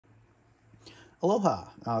Aloha!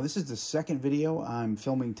 This is the second video I'm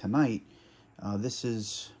filming tonight. This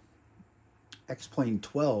is XPlane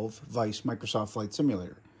 12 Vice Microsoft Flight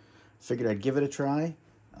Simulator. Figured I'd give it a try.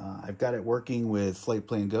 I've got it working with Flight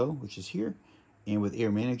Plan Go, which is here, and with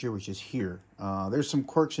Air Manager, which is here. There's some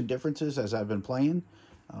quirks and differences as I've been playing,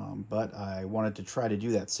 but I wanted to try to do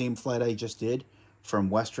that same flight I just did from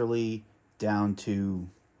Westerly down to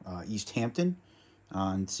East Hampton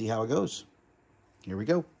and see how it goes. Here we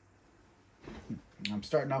go. I'm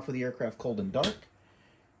starting off with the aircraft cold and dark.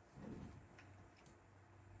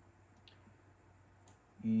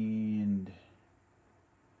 And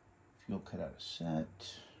fuel cut out of set.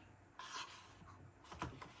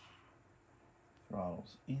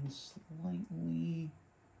 Throttle's in slightly.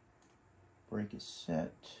 Brake is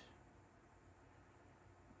set.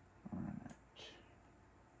 Alright.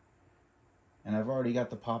 And I've already got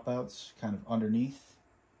the pop-outs kind of underneath.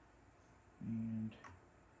 And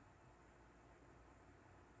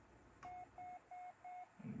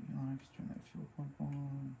avionics, turn that fuel pump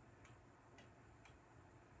on.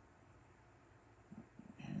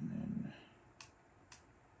 And then,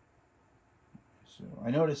 so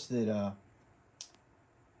I noticed that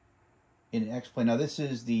in XPlane, now this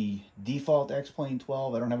is the default XPlane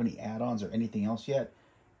 12. I don't have any add-ons or anything else yet,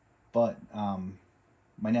 but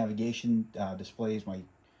my navigation displays, my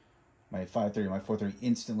 530, my 430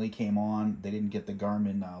 instantly came on. They didn't get the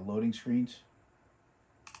Garmin loading screens.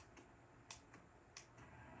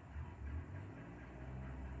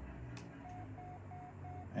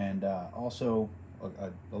 And also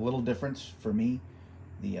a little difference for me,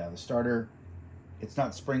 the starter, it's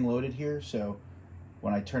not spring loaded here, so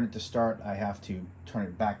when I turn it to start, I have to turn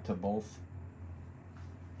it back to both.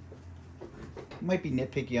 It might be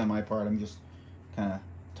nitpicky on my part. I'm just kind of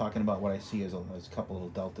talking about what I see as a couple little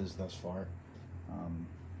deltas thus far.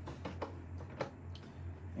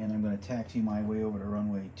 And I'm going to taxi my way over to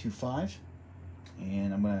runway 25,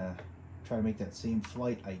 and I'm going to try to make that same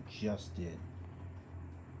flight I just did.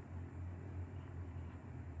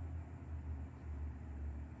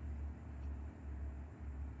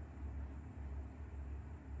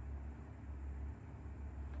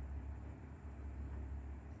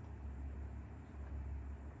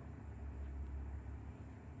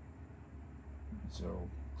 So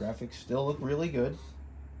graphics still look really good.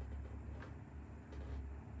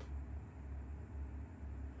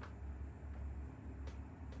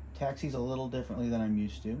 Taxi's a little differently than I'm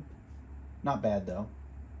used to. Not bad though.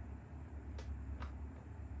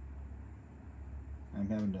 I'm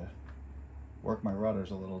having to work my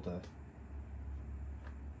rudders a little to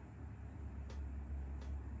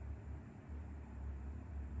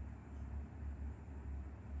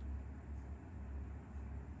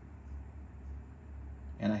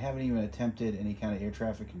and I haven't even attempted any kind of air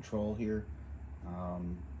traffic control here.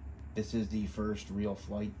 This is the first real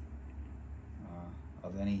flight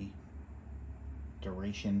of any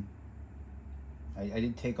duration. I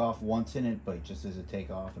did take off once in it, but just as a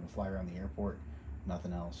takeoff and a fly around the airport,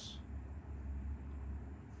 nothing else.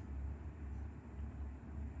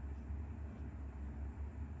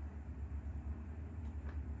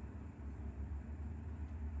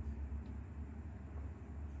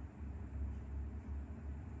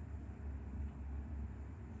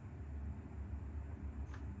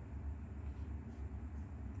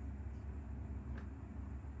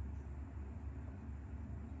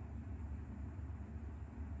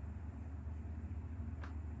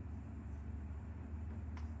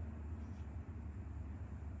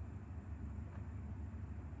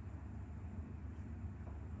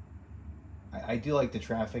 I do like the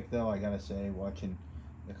traffic though, I gotta say, watching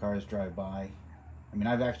the cars drive by. I mean,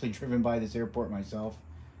 I've actually driven by this airport myself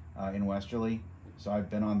in Westerly, so I've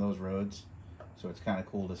been on those roads, so it's kind of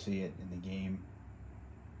cool to see it in the game.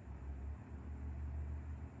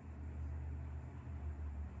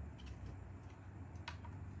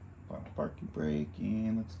 Parking brake,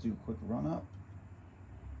 and let's do a quick run up.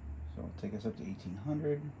 So it'll take us up to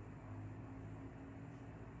 1800.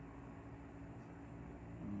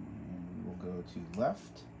 Go to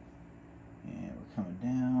left, and we're coming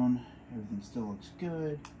down. Everything still looks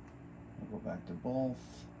good. We'll go back to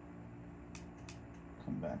both.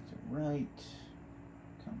 Come back to right.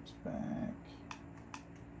 Comes back.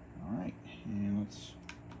 All right, and let's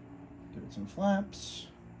give it some flaps.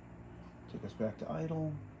 Take us back to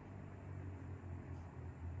idle.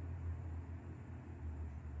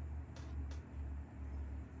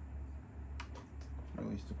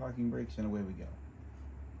 Release the parking brakes, and away we go.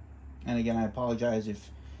 And again, I apologize if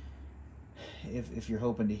you're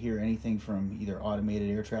hoping to hear anything from either automated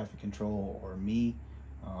air traffic control or me.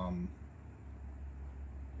 I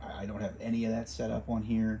don't have any of that set up on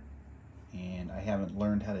here. and I haven't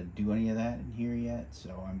learned how to do any of that in here yet,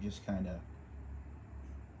 so I'm just kind of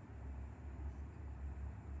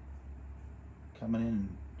coming in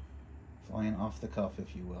and flying off the cuff,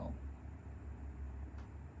 if you will.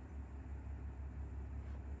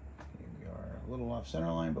 Okay, we are a little off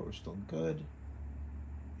center line, but we're still good.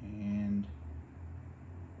 And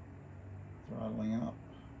throttling up.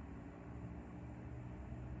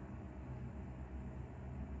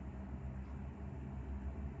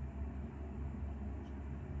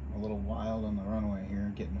 A little wild on the runway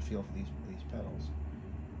here, getting a feel for these pedals.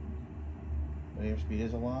 But airspeed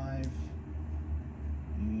is alive,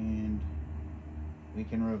 and we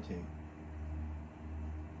can rotate.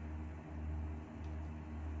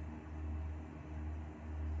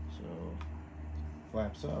 So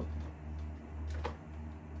flaps up.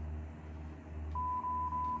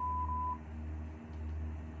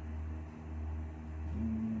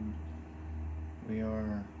 And we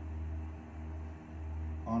are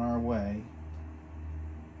on our way.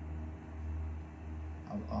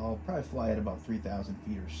 I'll probably fly at about 3,000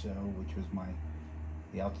 feet or so, which was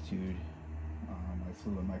the altitude I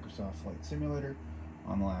flew in Microsoft Flight Simulator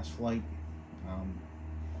on the last flight.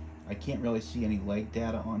 I can't really see any leg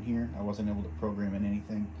data on here. I wasn't able to program in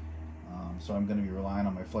anything, so I'm going to be relying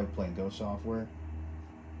on my Flight Plan Go software.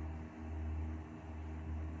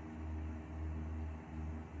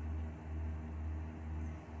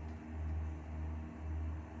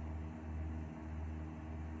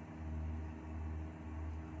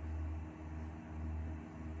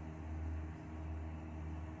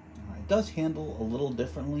 It does handle a little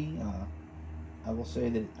differently. I will say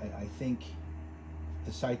that I think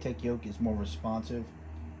the SciTech yoke is more responsive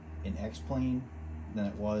in XPlane than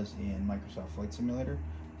it was in Microsoft Flight Simulator.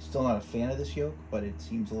 Still not a fan of this yoke, but it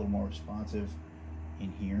seems a little more responsive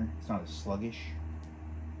in here. It's not as sluggish.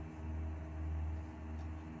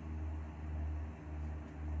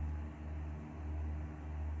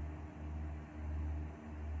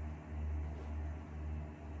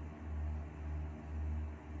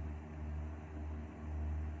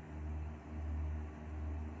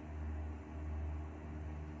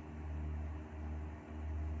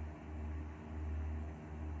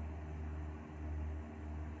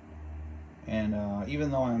 And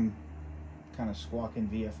even though I'm kind of squawking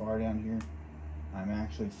VFR down here, I'm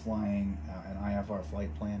actually flying an IFR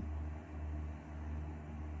flight plan.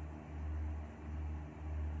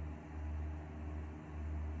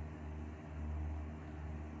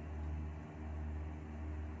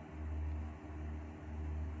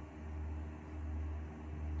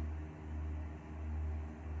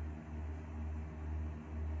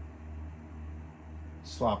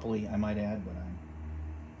 Sloppily, I might add, but I'm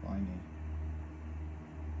flying a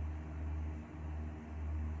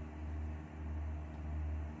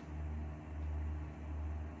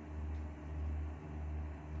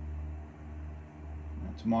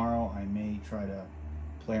tomorrow. I may try to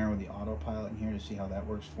play around with the autopilot in here to see how that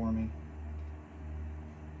works for me.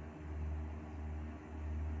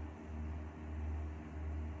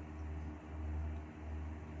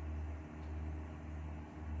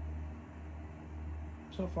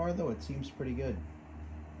 So far though, it seems pretty good.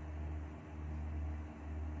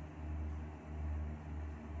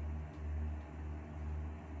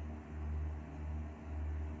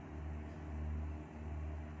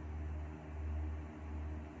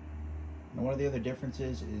 Now, one of the other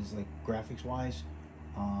differences is, like, graphics wise,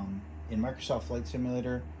 in Microsoft Flight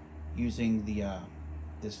Simulator, using the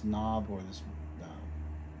this knob, or this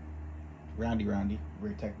roundy,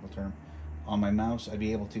 very technical term, on my mouse, I'd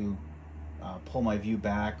be able to pull my view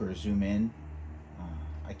back or zoom in.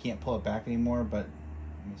 I can't pull it back anymore, but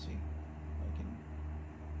let me see.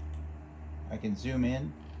 I can zoom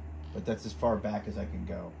in, but that's as far back as I can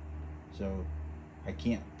go. So I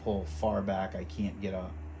can't pull far back. I can't get a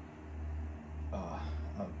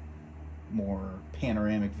more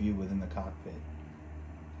panoramic view within the cockpit.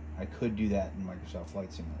 I could do that in Microsoft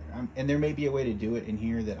Flight Simulator, and there may be a way to do it in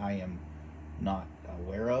here that I am not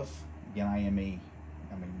aware of. Again, I'm a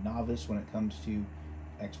novice when it comes to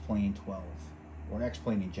XPlane 12, or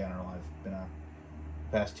XPlane in general. I've been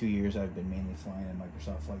past 2 years I've been mainly flying in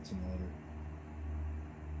Microsoft Flight Simulator.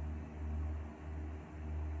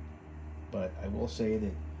 But I will say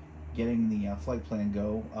that getting the Flight Plan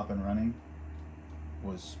Go up and running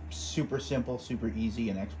was super simple, super easy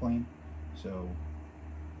in XPlane. So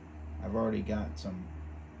I've already got some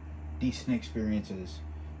decent experiences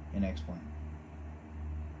in XPlane.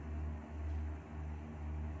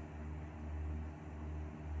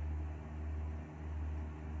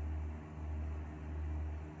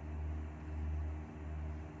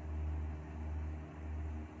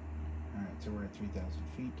 Alright, so we're at 3,000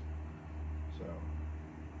 feet. So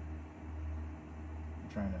I'm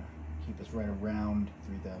trying to keep us right around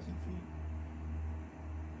 3,000 feet.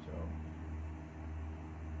 So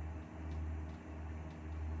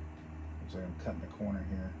looks like I'm cutting the corner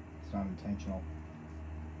here. It's not intentional.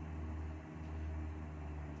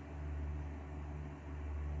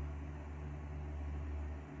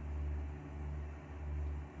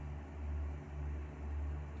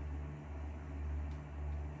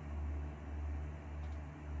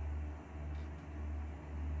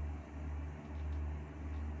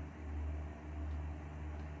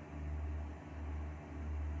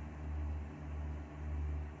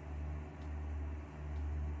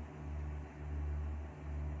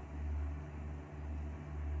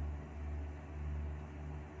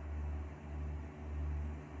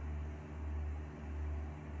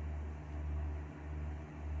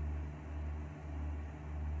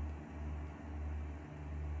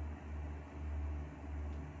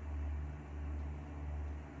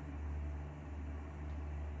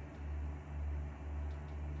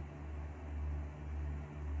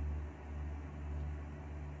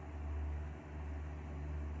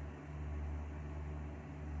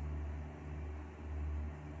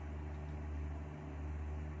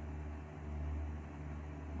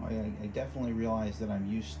 I definitely realize that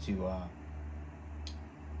I'm used to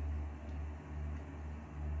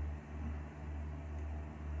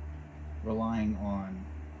relying on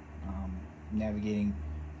navigating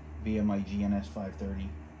via my GNS 530.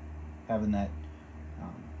 Having that,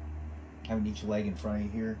 having each leg in front of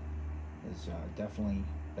you here has definitely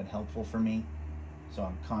been helpful for me. So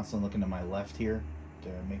I'm constantly looking to my left here to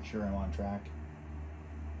make sure I'm on track.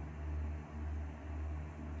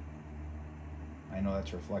 I know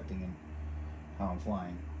that's reflecting in how I'm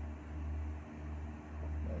flying.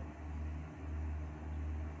 But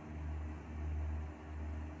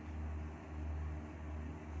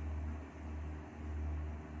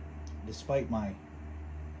despite my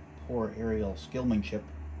poor aerial skillmanship,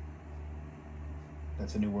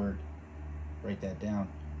 that's a new word, write that down,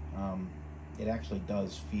 it actually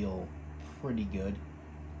does feel pretty good.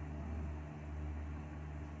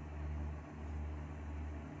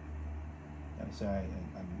 So I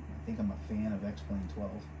think I'm a fan of XPlane 12.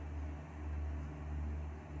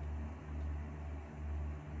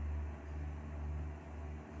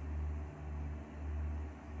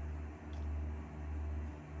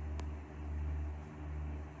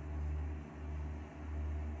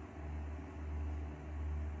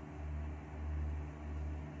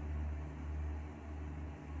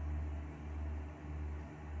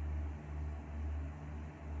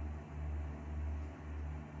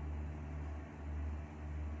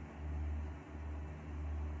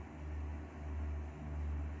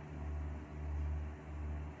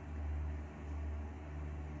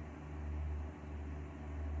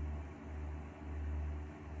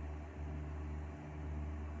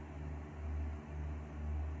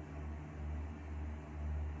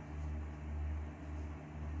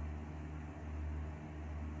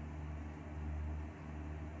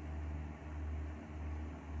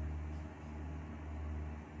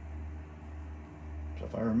 So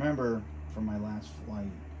if I remember from my last flight,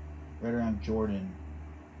 right around Jordan,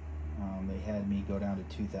 they had me go down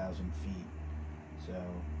to 2,000 feet. So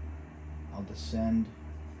I'll descend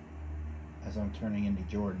as I'm turning into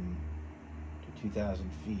Jordan to 2,000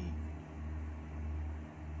 feet.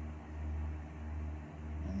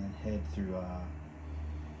 And then head through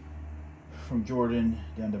from Jordan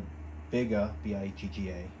down to Bigga,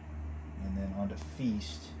 B-I-G-G-A, and then onto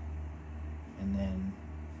Feast, and then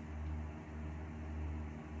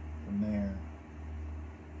from there,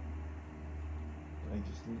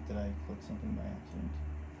 did I click something by accident?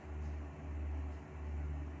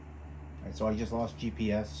 Alright, so I just lost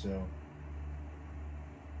GPS, so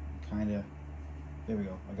kind of, there we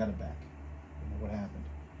go, I got it back. I don't know what happened.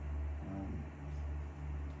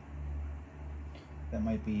 That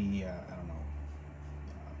might be, I don't know,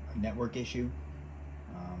 a network issue.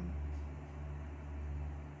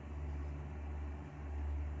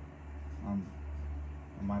 On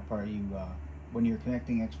my part, you when you're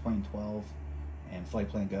connecting XPlane 12 and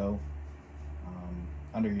FlightPlan Go,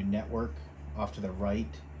 under your network, off to the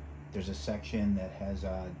right, there's a section that has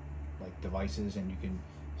like devices, and you can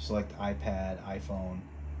select iPad, iPhone.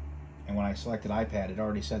 And when I selected iPad, it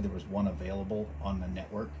already said there was one available on the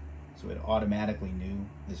network, so it automatically knew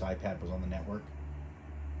this iPad was on the network.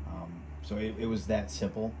 So it was that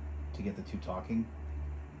simple to get the two talking.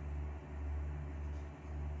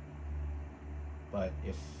 But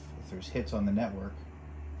if there's hits on the network,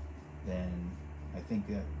 then I think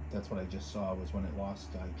that's what I just saw was when it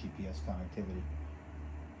lost GPS connectivity.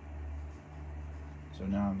 So So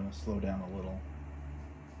now I'm going to slow down a little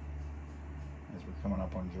as we're coming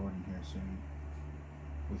up on Jordan here soon.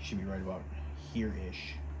 We should be right about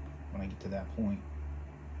here-ish. When I get to that point,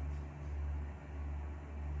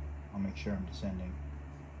 I'll make sure I'm descending.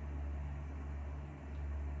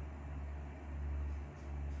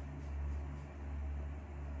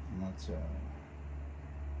 And let's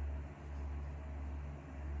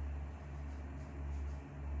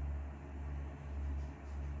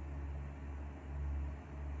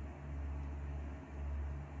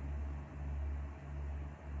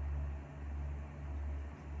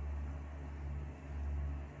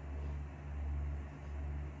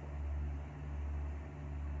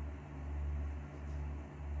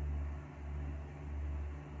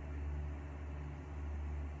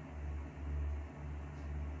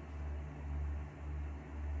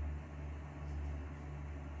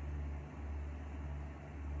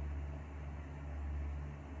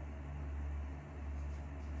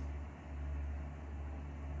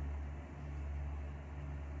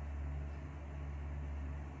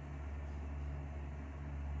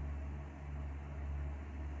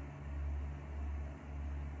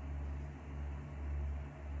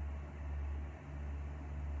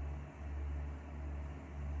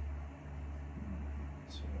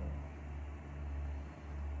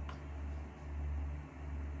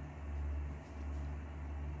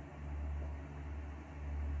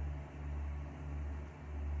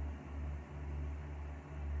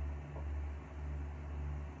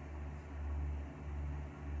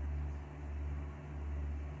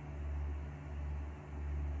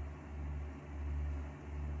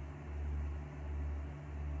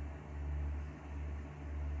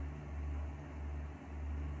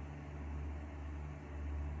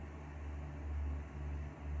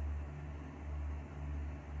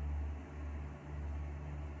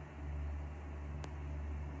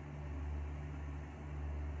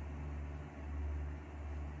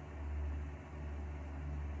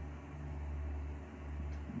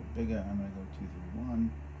bigger. I'm going to go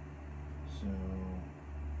 231. So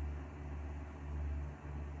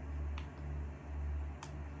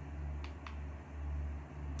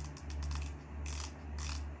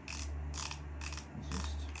let's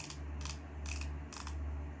just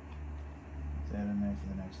put that in there for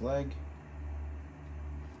the next leg.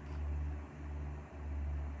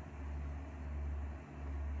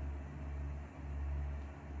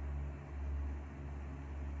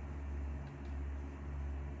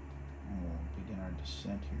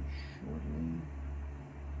 Descent here shortly.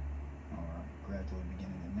 Gradually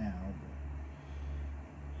beginning it now.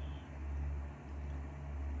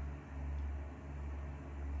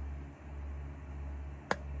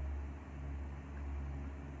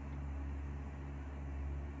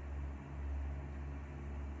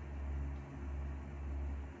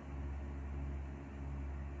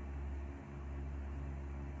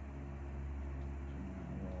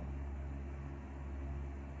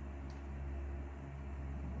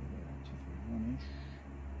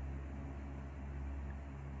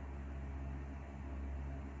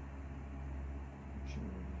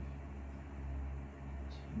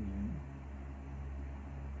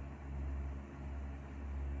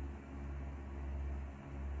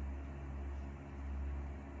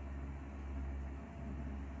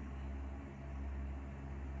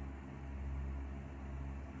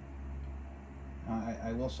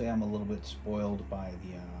 I will say I'm a little bit spoiled by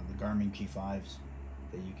the Garmin G5s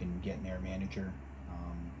that you can get in Air Manager.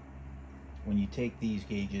 When you take these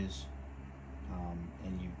gauges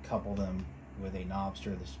and you couple them with a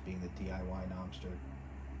knobster, this being the DIY knobster,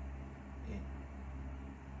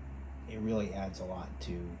 it really adds a lot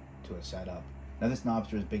to a setup. Now this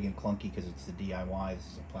knobster is big and clunky because it's the DIY. This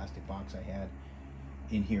is a plastic box I had.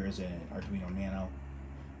 In here is an Arduino Nano.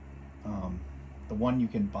 The one you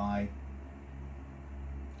can buy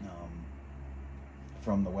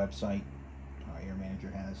from the website Air Manager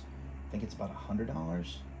has, I think it's about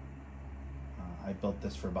 $100. I built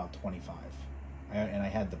this for about $25, and I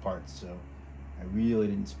had the parts, so I really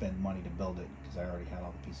didn't spend money to build it because I already had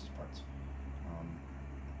all the pieces parts.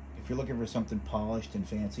 If you're looking for something polished and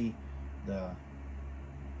fancy, the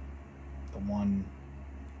one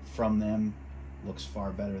from them looks far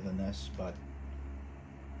better than this, but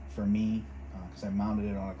for me, because I mounted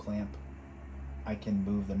it on a clamp, I can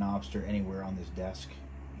move the knobster anywhere on this desk,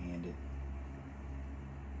 and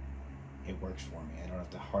it works for me. I don't have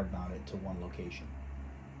to hard mount it to one location.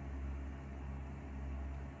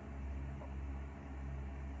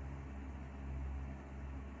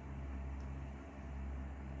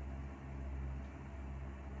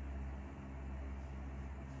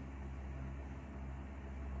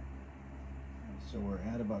 So we're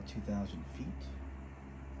at about 2,000 feet.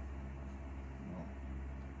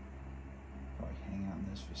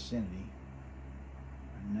 this vicinity.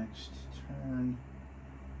 Our next turn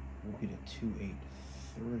will be to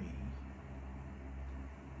 283.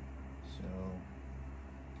 So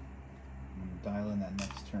I'm going to dial in that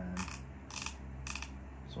next turn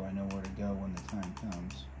so I know where to go when the time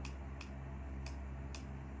comes.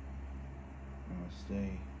 I'm going to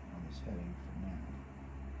stay on this heading for now.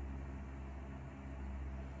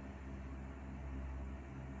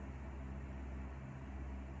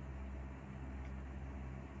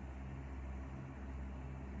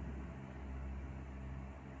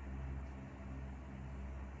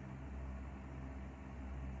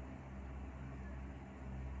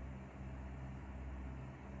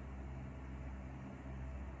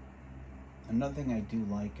 Another thing I do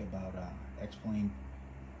like about XPlane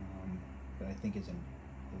that I think is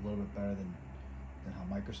a little bit better than how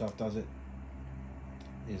Microsoft does it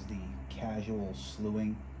is the casual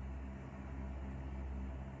slewing.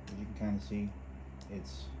 As you can kind of see,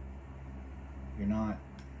 you're not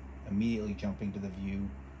immediately jumping to the view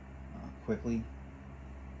quickly.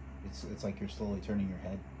 It's like you're slowly turning your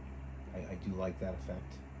head. I do like that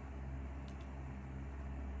effect.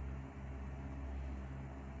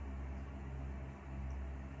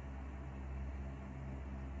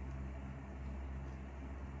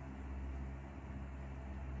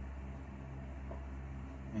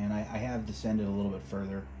 And I have descended a little bit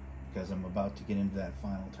further because I'm about to get into that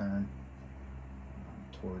final turn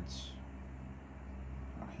towards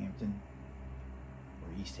Hampton,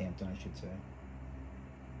 or East Hampton, I should say.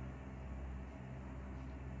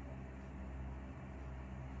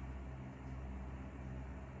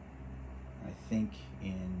 I think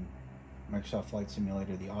in Microsoft Flight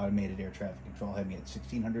Simulator, the automated air traffic control had me at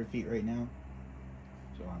 1,600 feet right now,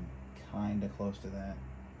 so I'm kind of close to that.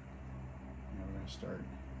 Now we're going to start.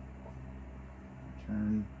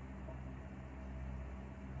 Turn.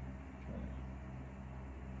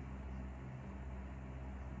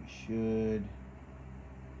 We should.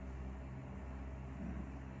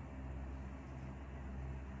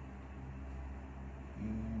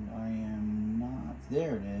 And I am not.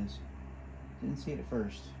 There it is. Didn't see it at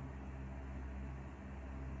first.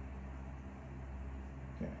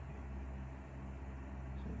 Okay.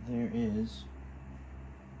 So there is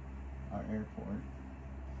our airport.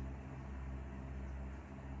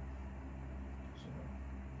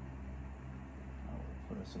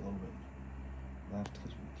 Put us a little bit left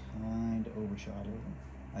because we kind of overshot a little.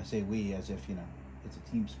 I say we as if, you know, it's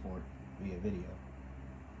a team sport via video.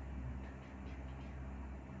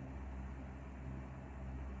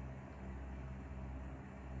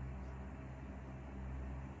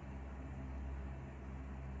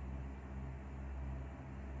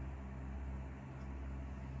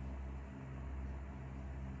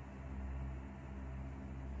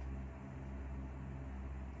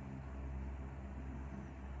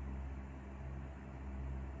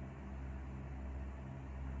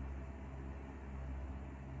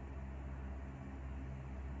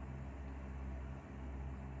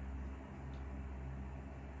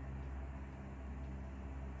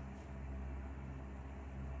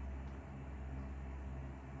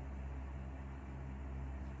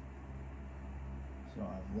 So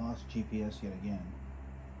I've lost GPS yet again.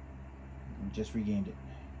 I just regained it.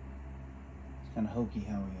 It's kind of hokey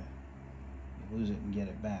how you lose it and get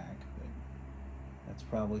it back, but that's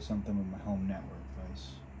probably something with my home network device.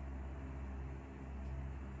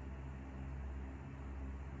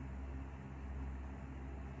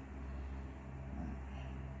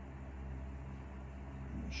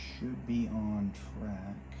 We should be on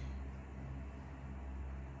track.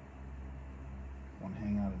 Want to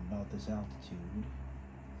hang out at about this altitude.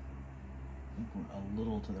 I think we're a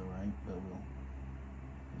little to the right, but we'll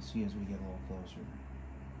see as we get a little closer.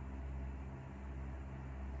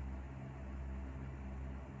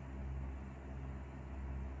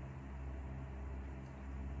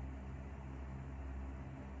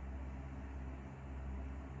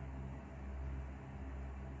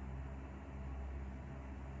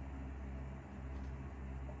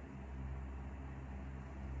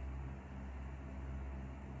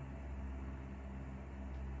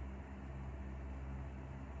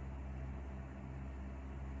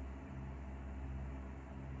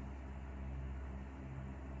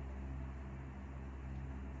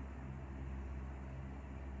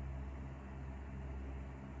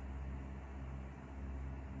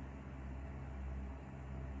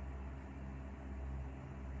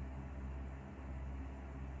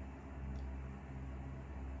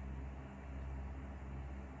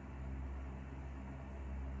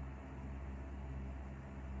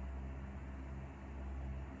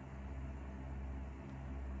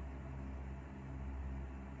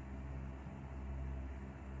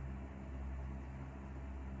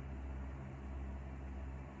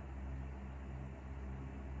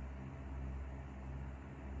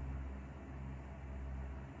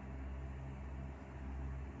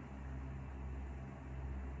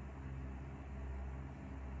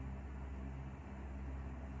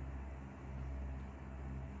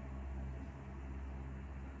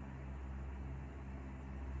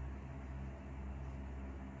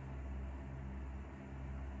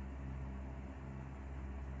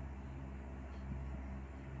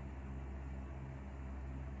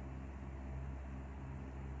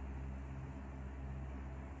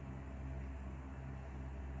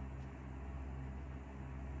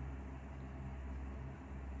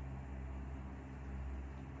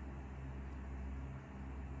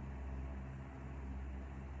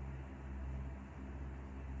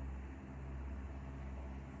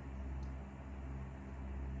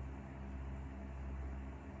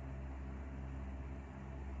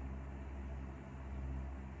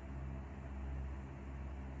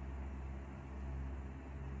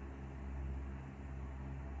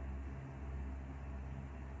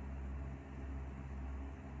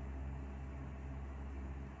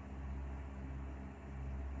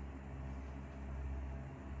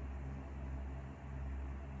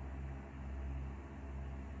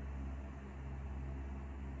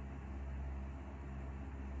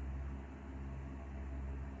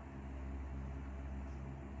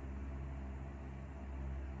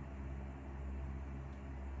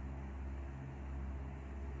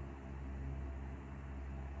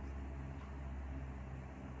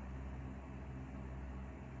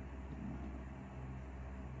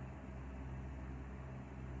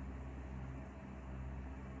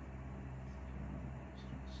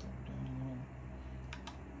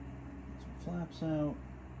 flaps out.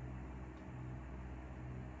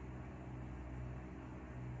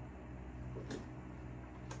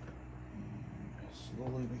 And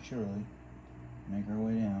slowly but surely make our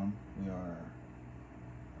way down. We are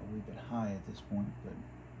a wee bit high at this point, but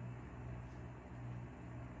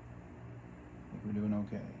I think we're doing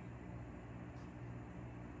okay.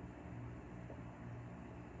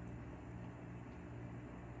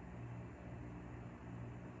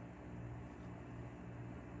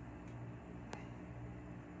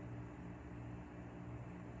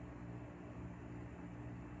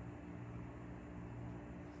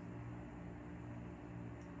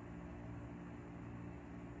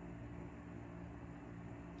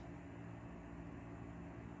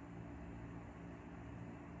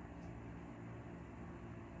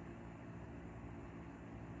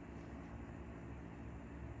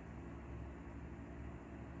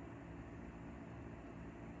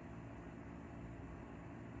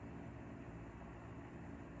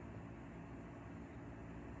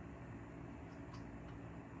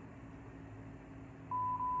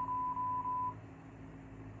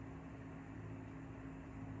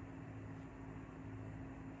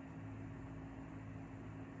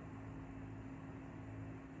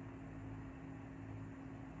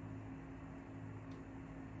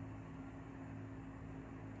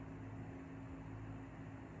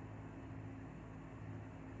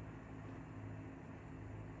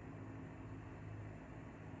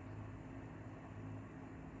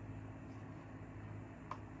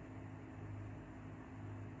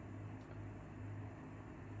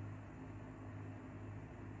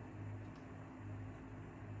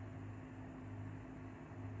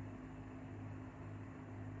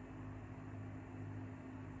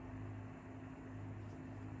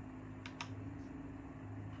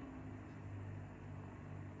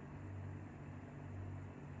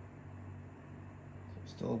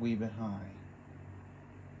 Still a wee bit high.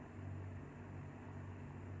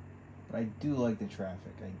 But I do like the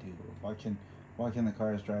traffic, I do. Watching the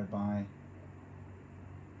cars drive by,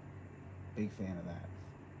 big fan of that.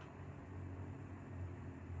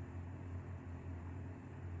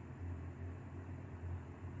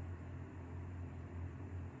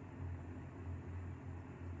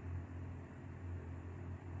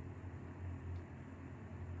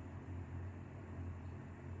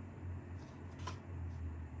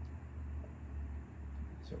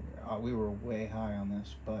 So we were way high on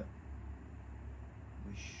this, but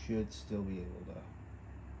we should still be able to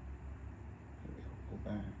pull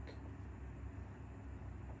back.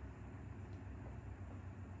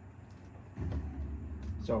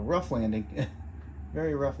 So rough landing,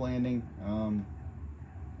 very rough landing.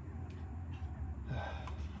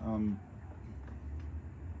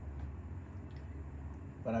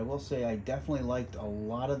 But I will say I definitely liked a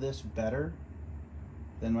lot of this better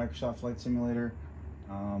than Microsoft Flight Simulator.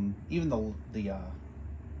 Even the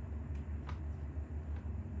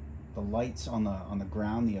lights on the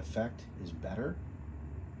ground, the effect is better.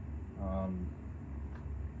 I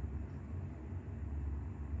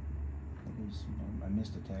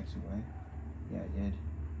missed a taxiway. Yeah, I did.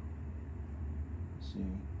 Let's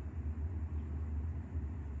see.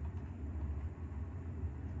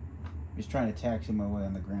 Just trying to taxi my way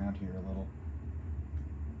on the ground here a little.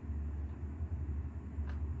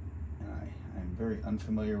 I'm very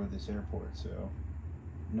unfamiliar with this airport, so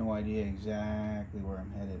no idea exactly where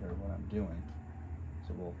I'm headed or what I'm doing.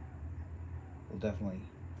 So we'll definitely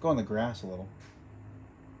go on the grass a little.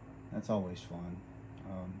 That's always fun.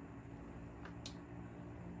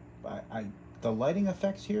 But the lighting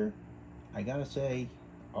effects here, I gotta say,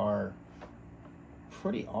 are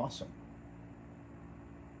pretty awesome.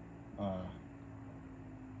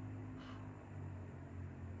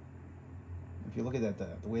 If you look at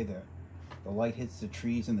that, the way the light hits the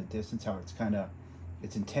trees in the distance, how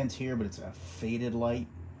it's intense here, but it's a faded light.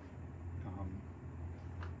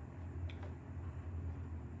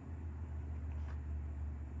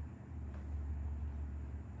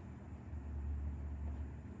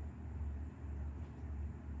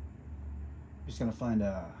 Just gonna find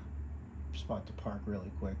a spot to park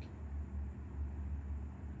really quick.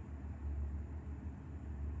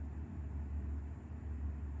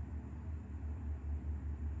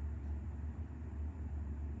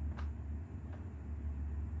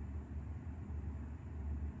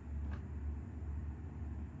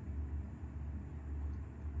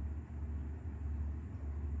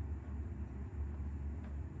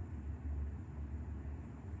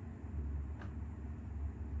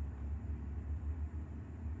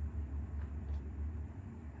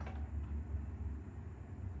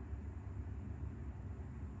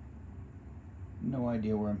 No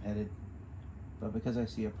idea where I'm headed. But because I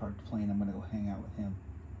see a parked plane, I'm going to go hang out with him.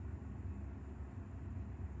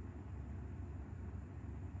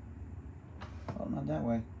 Oh, not that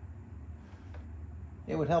way.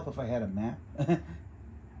 It would help if I had a map.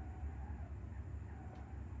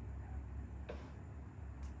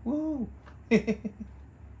 Woo! I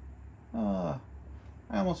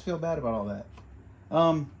almost feel bad about all that.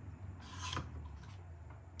 Well,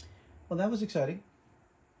 that was exciting.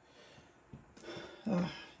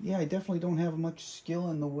 Yeah, I definitely don't have much skill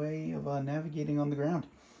in the way of navigating on the ground.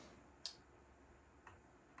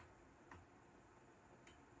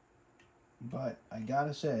 But I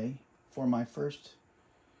gotta say, for my first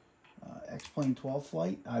XPlane 12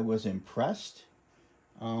 flight, I was impressed.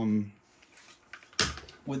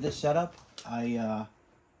 With this setup, I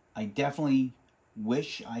definitely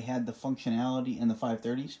wish I had the functionality in the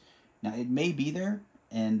 530s. Now, it may be there,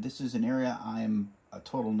 and this is an area I'm a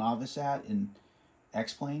total novice at in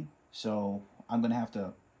XPlane, so I'm going to have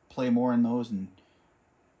to play more in those and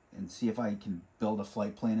see if I can build a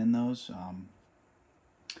flight plan in those.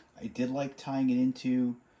 I did like tying it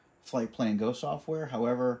into Flight Plan Go software.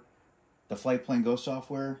 However, the Flight Plan Go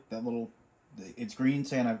software, it's green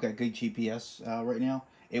saying I've got good GPS right now.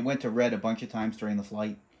 It went to red a bunch of times during the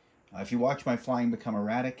flight. If you watch my flying become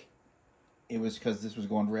erratic, it was because this was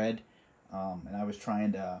going red, and I was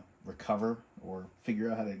trying to recover or figure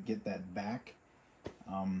out how to get that back.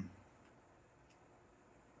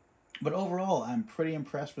 But overall, I'm pretty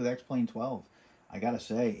impressed with XPlane 12, I gotta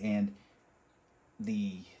say, and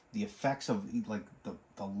the effects of like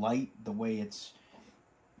the light, the way it's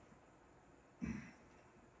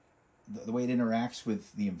the way it interacts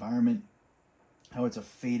with the environment, how it's a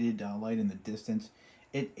faded light in the distance.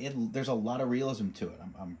 There's a lot of realism to it.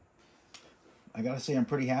 I gotta say I'm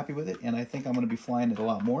pretty happy with it, and I think I'm gonna be flying it a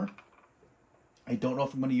lot more. I don't know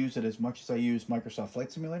if I'm gonna use it as much as I use Microsoft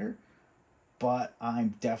Flight Simulator, but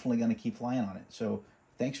I'm definitely gonna keep flying on it. So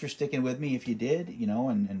thanks for sticking with me if you did, you know,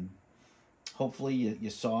 and hopefully you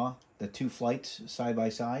saw the two flights side by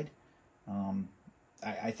side.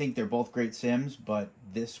 I think they're both great sims, but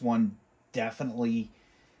this one definitely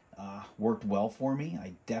worked well for me.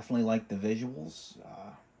 I definitely like the visuals.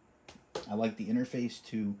 I like the interface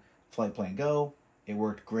to Flight Plan Go. It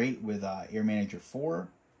worked great with Air Manager 4.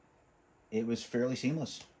 It was fairly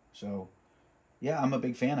seamless. So, yeah, I'm a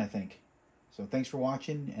big fan, I think. So thanks for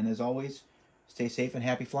watching, and as always, stay safe and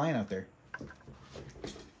happy flying out there.